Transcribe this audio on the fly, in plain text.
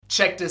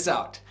Check this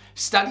out.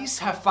 Studies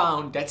have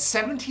found that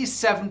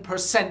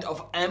 77%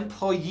 of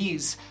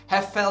employees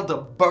have felt a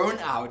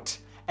burnout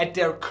at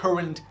their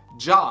current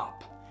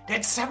job.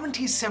 That's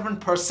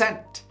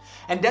 77%.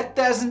 And that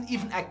doesn't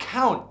even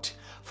account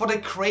for the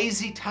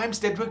crazy times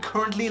that we're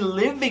currently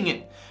living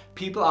in.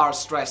 People are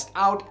stressed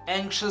out,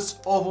 anxious,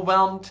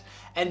 overwhelmed,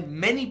 and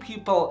many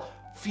people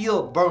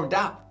feel burned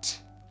out.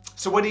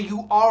 So whether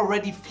you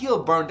already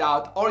feel burned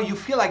out or you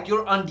feel like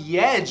you're on the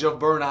edge of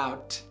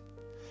burnout,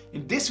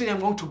 in this video I'm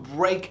going to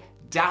break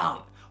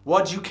down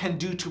what you can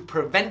do to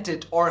prevent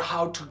it or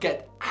how to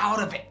get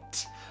out of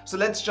it. So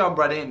let's jump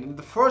right in. And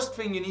the first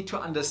thing you need to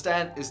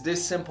understand is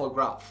this simple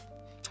graph.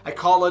 I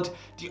call it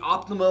the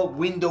optimal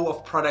window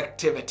of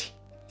productivity.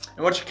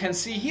 And what you can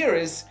see here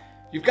is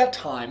you've got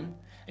time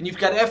and you've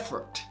got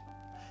effort.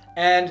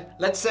 And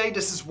let's say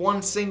this is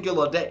one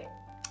singular day.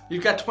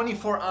 You've got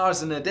 24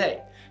 hours in a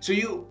day. So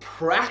you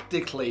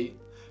practically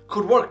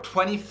could work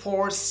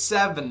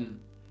 24/7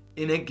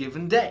 in a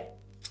given day.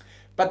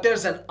 But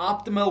there's an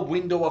optimal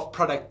window of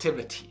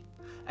productivity.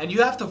 And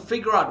you have to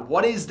figure out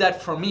what is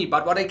that for me.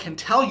 But what I can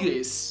tell you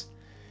is,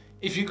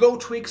 if you go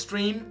too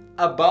extreme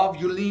above,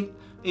 you lean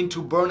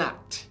into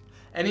burnout.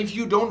 And if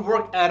you don't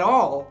work at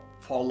all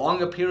for a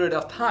longer period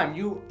of time,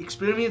 you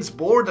experience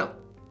boredom.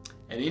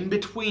 And in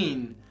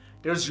between,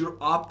 there's your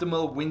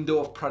optimal window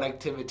of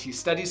productivity.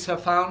 Studies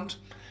have found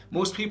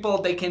most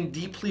people, they can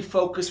deeply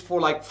focus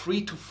for like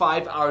 3 to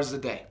 5 hours a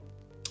day.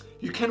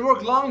 You can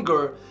work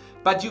longer,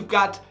 but you've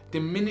got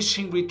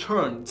diminishing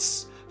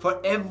returns for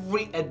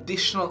every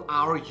additional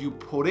hour you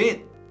put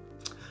in.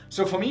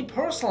 So for me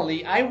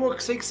personally, I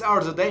work 6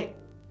 hours a day.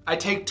 I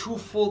take 2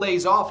 full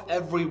days off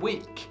every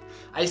week.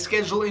 I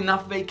schedule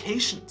enough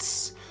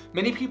vacations.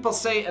 Many people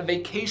say a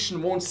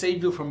vacation won't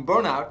save you from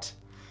burnout,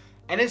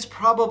 and it's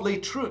probably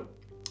true.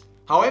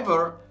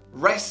 However,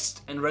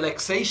 rest and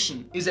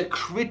relaxation is a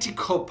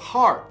critical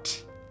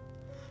part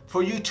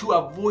for you to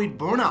avoid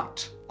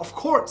burnout. Of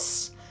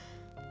course.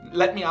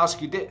 Let me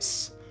ask you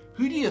this.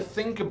 Who do you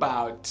think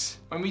about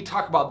when we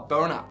talk about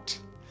burnout?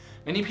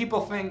 Many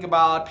people think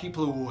about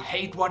people who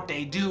hate what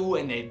they do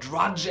and they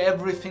drudge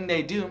everything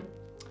they do.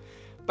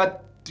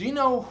 But do you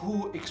know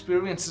who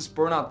experiences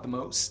burnout the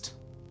most?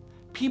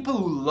 People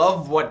who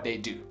love what they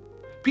do.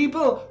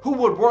 People who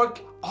would work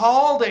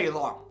all day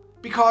long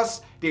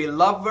because they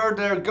love where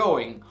they're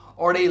going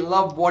or they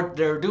love what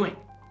they're doing.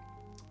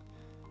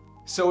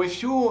 So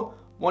if you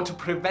want to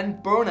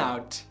prevent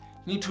burnout,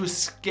 you need to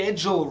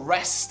schedule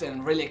rest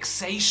and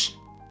relaxation.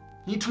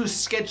 You need to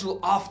schedule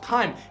off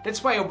time.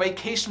 That's why a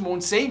vacation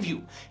won't save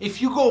you.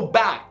 If you go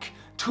back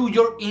to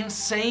your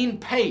insane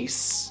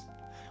pace,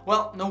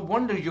 well, no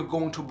wonder you're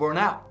going to burn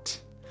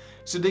out.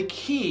 So the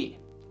key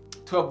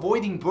to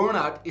avoiding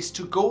burnout is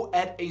to go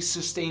at a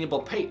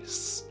sustainable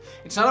pace.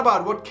 It's not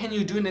about what can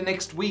you do in the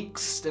next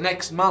weeks, the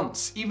next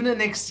months, even the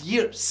next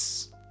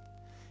years.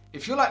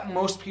 If you're like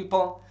most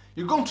people,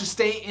 you're going to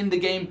stay in the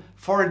game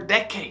for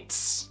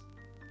decades.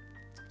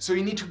 So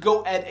you need to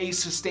go at a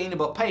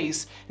sustainable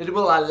pace that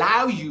will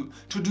allow you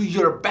to do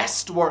your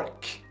best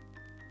work.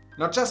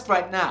 Not just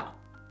right now,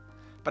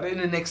 but in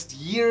the next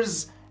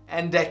years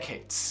and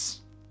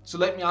decades. So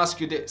let me ask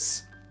you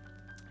this.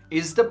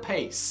 Is the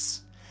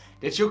pace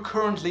that you're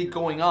currently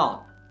going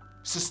on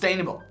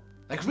sustainable?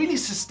 Like really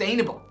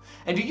sustainable?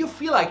 And do you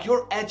feel like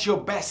you're at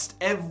your best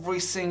every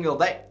single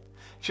day?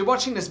 If you're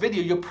watching this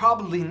video, you're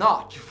probably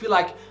not. You feel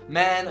like,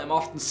 man, I'm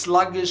often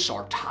sluggish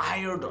or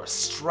tired or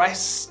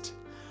stressed.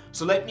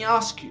 So let me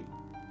ask you,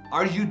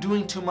 are you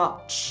doing too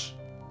much?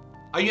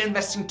 Are you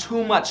investing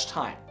too much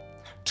time,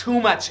 too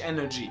much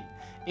energy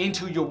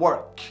into your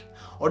work?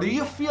 Or do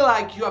you feel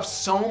like you have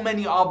so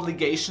many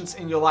obligations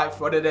in your life,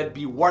 whether that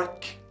be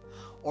work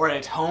or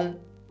at home,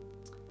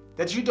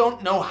 that you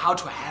don't know how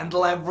to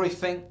handle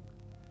everything?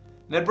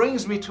 And that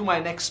brings me to my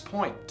next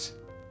point.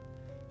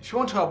 If you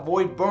want to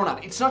avoid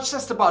burnout, it's not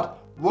just about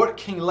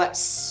working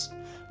less.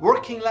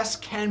 Working less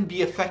can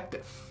be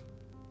effective.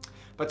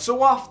 But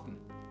so often,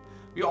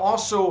 we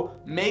also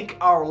make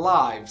our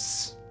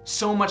lives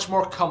so much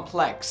more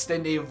complex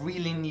than they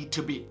really need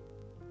to be.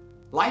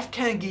 Life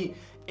can be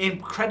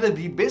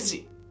incredibly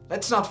busy.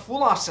 Let's not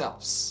fool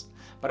ourselves.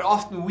 But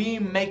often we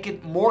make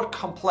it more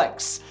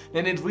complex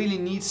than it really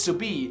needs to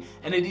be,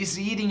 and it is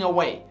eating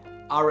away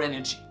our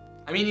energy.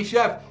 I mean, if you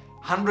have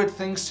 100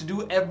 things to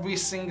do every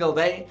single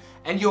day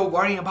and you're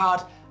worrying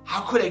about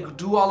how could I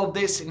do all of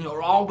this, and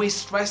you're always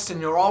stressed and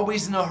you're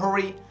always in a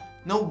hurry,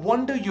 no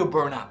wonder you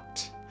burn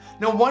out.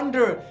 No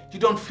wonder you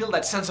don't feel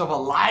that sense of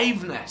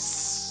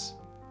aliveness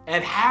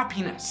and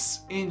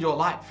happiness in your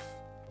life.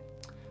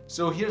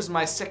 So here's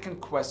my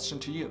second question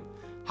to you.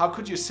 How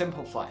could you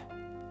simplify?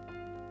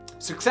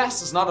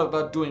 Success is not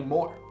about doing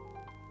more.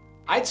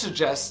 I'd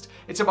suggest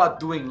it's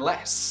about doing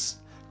less.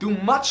 Do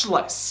much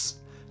less.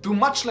 Do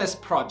much less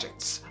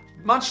projects,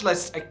 much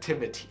less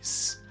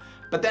activities.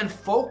 But then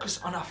focus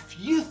on a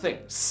few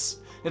things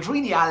that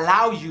really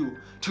allow you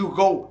to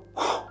go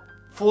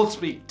full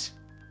speed.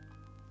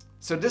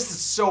 So this is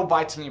so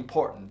vitally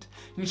important.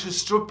 You need to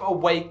strip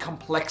away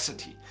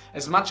complexity.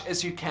 as much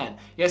as you can.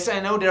 Yes, I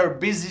know there are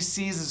busy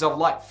seasons of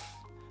life.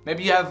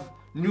 Maybe you have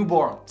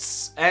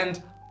newborns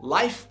and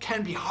life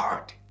can be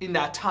hard in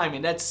that time,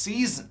 in that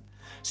season.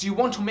 So you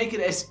want to make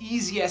it as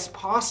easy as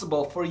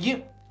possible for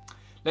you.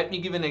 Let me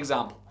give an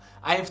example.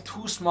 I have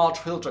 2 small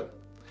children.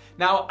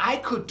 Now I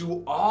could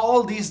do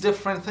all these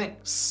different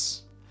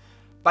things,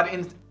 but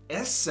in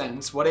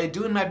essence, what I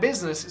do in my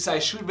business is I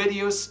shoot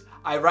videos,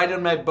 I write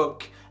on my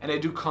book, and I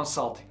do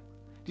consulting.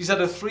 These are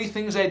the 3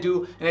 things I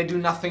do, and I do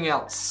nothing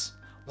else.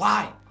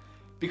 Why?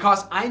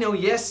 Because I know,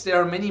 yes,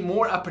 there are many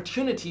more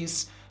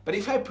opportunities, but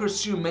if I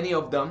pursue many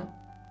of them,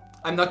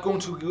 I'm not going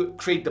to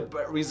create the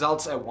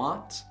results I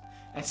want.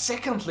 And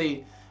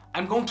secondly,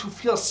 I'm going to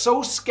feel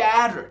so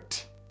scattered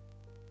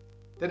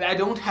that I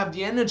don't have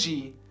the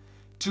energy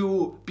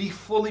to be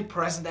fully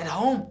present at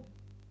home.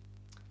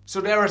 So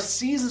there are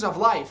seasons of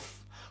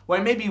life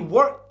where maybe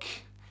work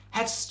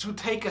has to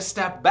take a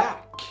step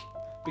back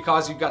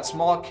because you've got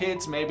small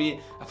kids, maybe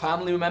a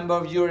family member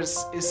of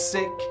yours is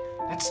sick.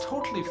 That's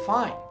totally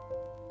fine.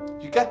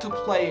 You get to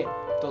play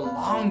the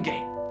long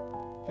game.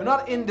 You're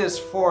not in this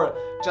for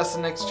just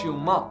the next few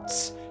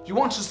months. You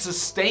want to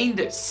sustain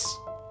this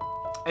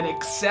and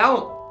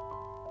excel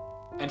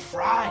and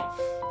thrive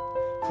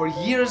for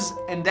years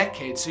and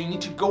decades. So you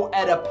need to go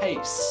at a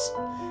pace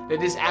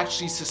that is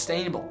actually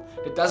sustainable,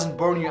 that doesn't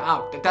burn you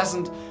out, that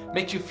doesn't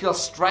make you feel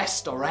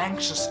stressed or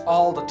anxious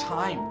all the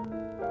time.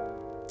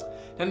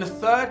 Then the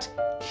third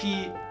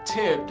key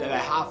tip that I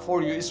have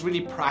for you is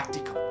really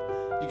practical.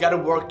 You gotta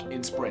work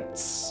in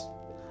sprints.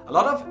 A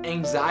lot of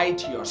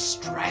anxiety or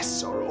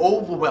stress or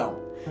overwhelm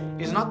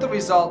is not the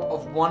result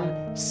of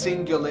one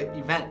singular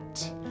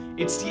event.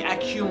 It's the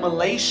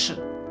accumulation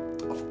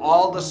of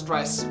all the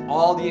stress,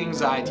 all the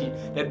anxiety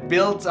that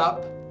builds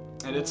up,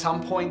 and at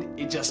some point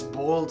it just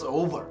boils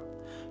over.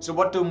 So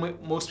what do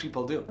most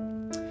people do?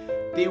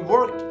 They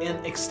work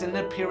in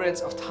extended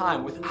periods of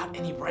time without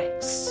any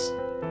breaks.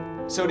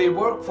 So they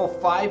work for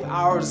 5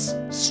 hours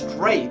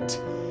straight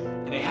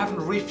and they haven't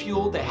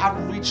refueled, they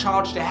haven't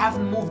recharged, they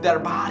haven't moved their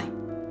body.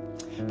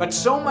 But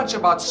so much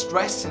about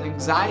stress and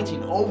anxiety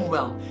and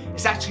overwhelm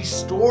is actually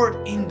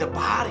stored in the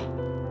body.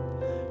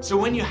 So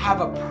when you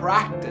have a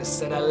practice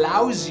that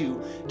allows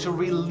you to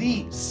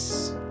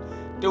release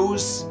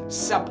those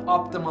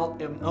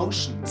suboptimal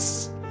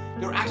emotions,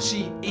 you're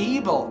actually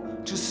able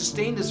to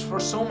sustain this for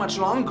so much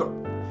longer.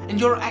 And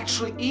you're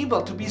actually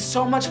able to be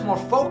so much more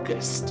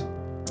focused.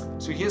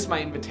 So here's my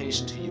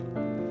invitation to you.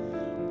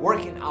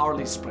 Work in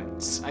hourly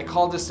sprints. I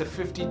call this the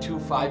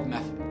 52-5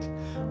 method.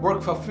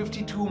 Work for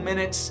 52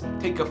 minutes,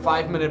 take a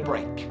 5-minute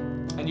break.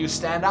 And you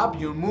stand up,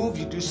 you move,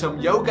 you do some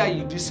yoga,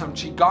 you do some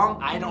qigong,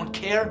 I don't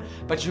care,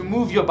 but you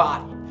move your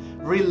body.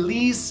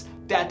 Release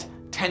that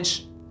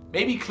tension.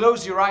 Maybe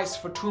close your eyes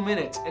for 2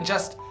 minutes and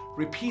just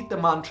repeat the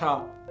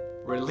mantra,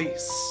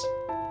 release.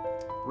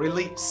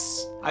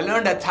 Release. I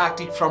learned that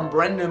tactic from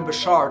Brendon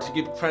Burchard, to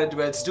give credit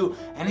where it's due,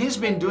 and he's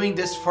been doing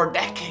this for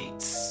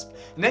decades.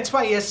 And that's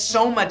why he has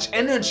so much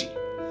energy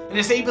and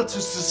is able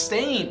to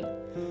sustain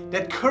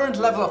that current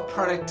level of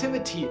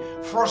productivity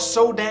for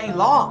so dang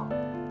long.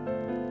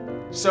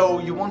 So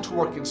you want to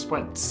work in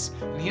sprints.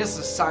 And here's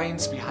the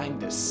science behind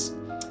this.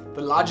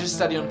 The largest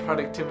study on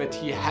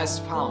productivity has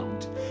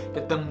found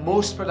that the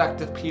most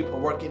productive people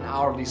work in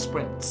hourly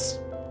sprints.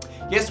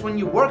 Yes, when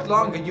you work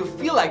longer, you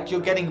feel like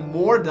you're getting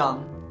more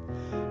done.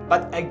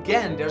 But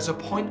again, there's a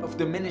point of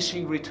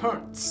diminishing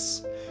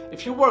returns.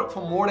 If you work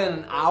for more than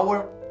an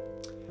hour,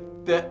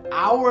 the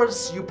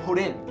hours you put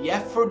in, the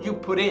effort you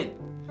put in,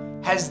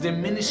 has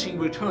diminishing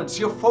returns.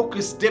 Your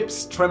focus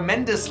dips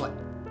tremendously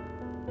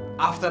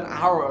after an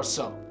hour or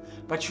so.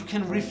 But you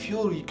can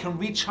refuel, you can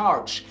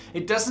recharge.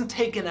 It doesn't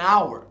take an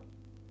hour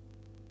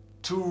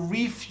to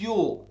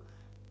refuel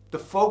the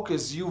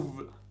focus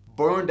you've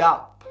burned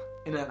up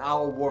in an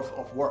hour worth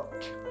of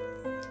work.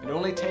 It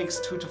only takes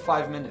 2 to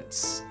 5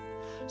 minutes.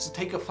 So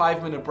take a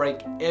 5-minute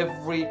break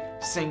every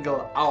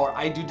single hour.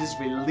 I do this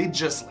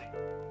religiously.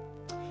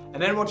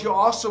 And then what you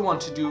also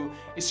want to do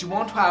is you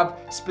want to have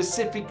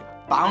specific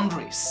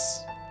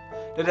boundaries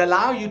that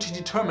allow you to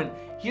determine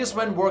here's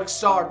when work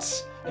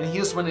starts and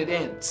here's when it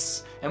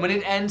ends. And when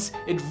it ends,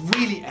 it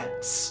really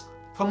ends.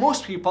 For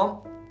most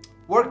people,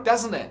 work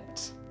doesn't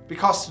end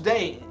because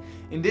today,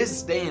 in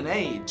this day and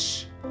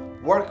age,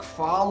 work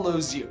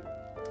follows you.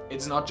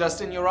 It's not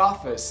just in your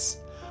office.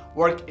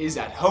 Work is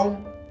at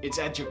home, it's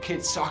at your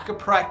kid's soccer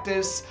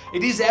practice,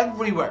 it is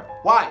everywhere.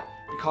 Why?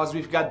 Because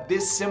we've got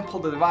this simple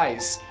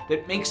device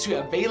that makes you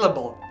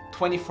available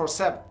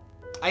 24/7.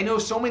 I know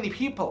so many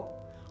people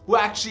who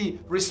are actually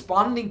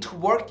responding to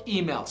work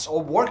emails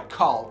or work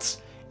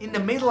calls in the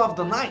middle of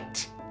the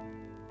night.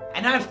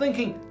 And I'm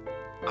thinking,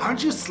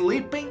 aren't you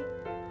sleeping?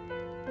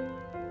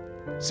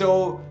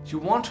 So you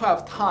want to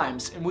have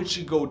times in which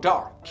you go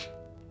dark,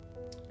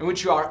 in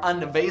which you are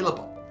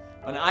unavailable.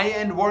 When I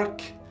end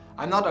work,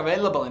 I'm not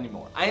available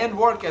anymore. I end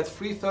work at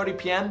 3:30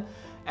 p.m.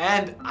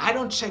 and I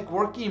don't check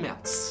work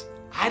emails.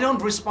 I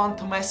don't respond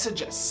to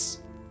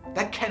messages.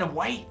 That can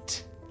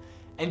wait.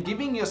 And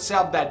giving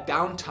yourself that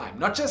downtime,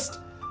 not just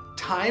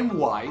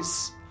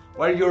time-wise,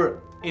 where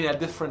you're in a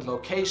different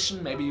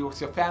location, maybe with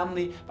your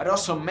family, but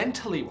also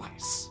mentally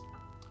wise,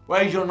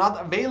 where you're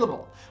not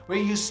available, where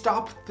you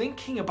stop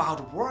thinking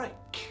about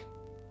work.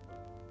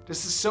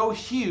 This is so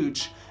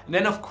huge. And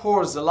then of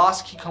course, the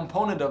last key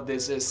component of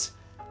this is,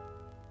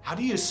 how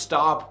do you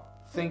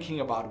stop thinking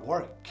about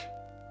work?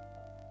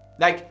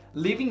 Like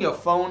leaving your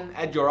phone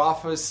at your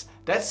office,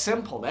 that's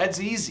simple, that's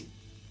easy.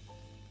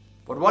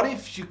 But what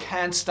if you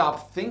can't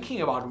stop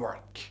thinking about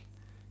work?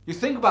 You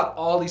think about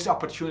all these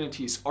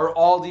opportunities or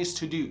all these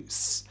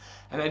to-dos.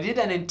 And I did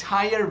an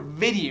entire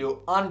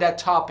video on that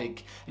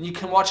topic, and you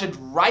can watch it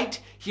right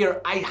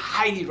here. I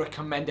highly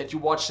recommend that you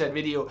watch that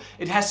video.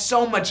 It has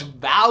so much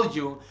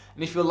value.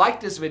 And if you like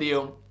this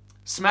video,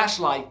 smash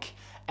like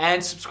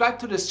and subscribe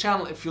to this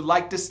channel if you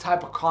like this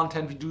type of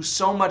content. We do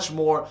so much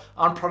more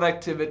on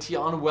productivity,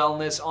 on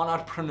wellness, on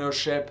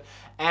entrepreneurship.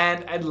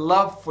 And I'd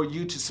love for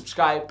you to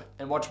subscribe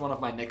and watch one of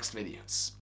my next videos.